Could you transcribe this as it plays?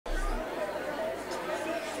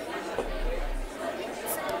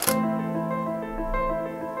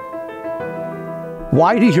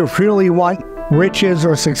Why do you really want riches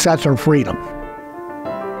or success or freedom?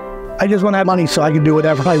 I just want to have money so I can do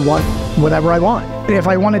whatever I want, whenever I want. If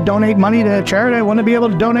I want to donate money to charity, I want to be able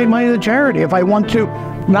to donate money to charity. If I want to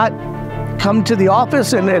not come to the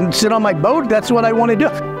office and sit on my boat, that's what I want to do.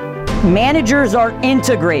 Managers are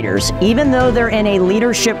integrators. Even though they're in a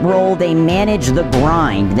leadership role, they manage the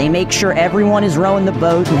grind. They make sure everyone is rowing the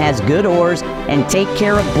boat and has good oars and take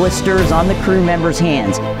care of blisters on the crew members'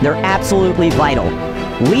 hands. They're absolutely vital.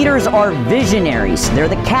 Leaders are visionaries. They're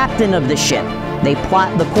the captain of the ship. They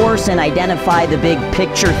plot the course and identify the big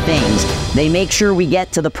picture things. They make sure we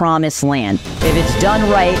get to the promised land. If it's done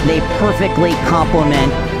right, they perfectly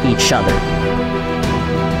complement each other.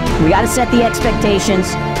 We got to set the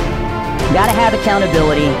expectations. We got to have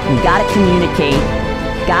accountability. We got to communicate.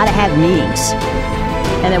 Got to have meetings.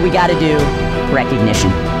 And then we got to do recognition.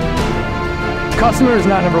 Customer is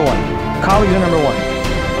not number one. Colleagues are number one.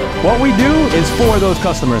 What we do is for those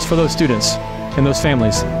customers, for those students and those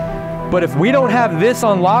families. But if we don't have this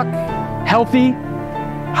on lock, healthy,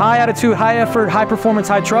 high attitude, high effort, high performance,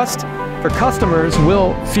 high trust, our customers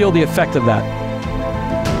will feel the effect of that.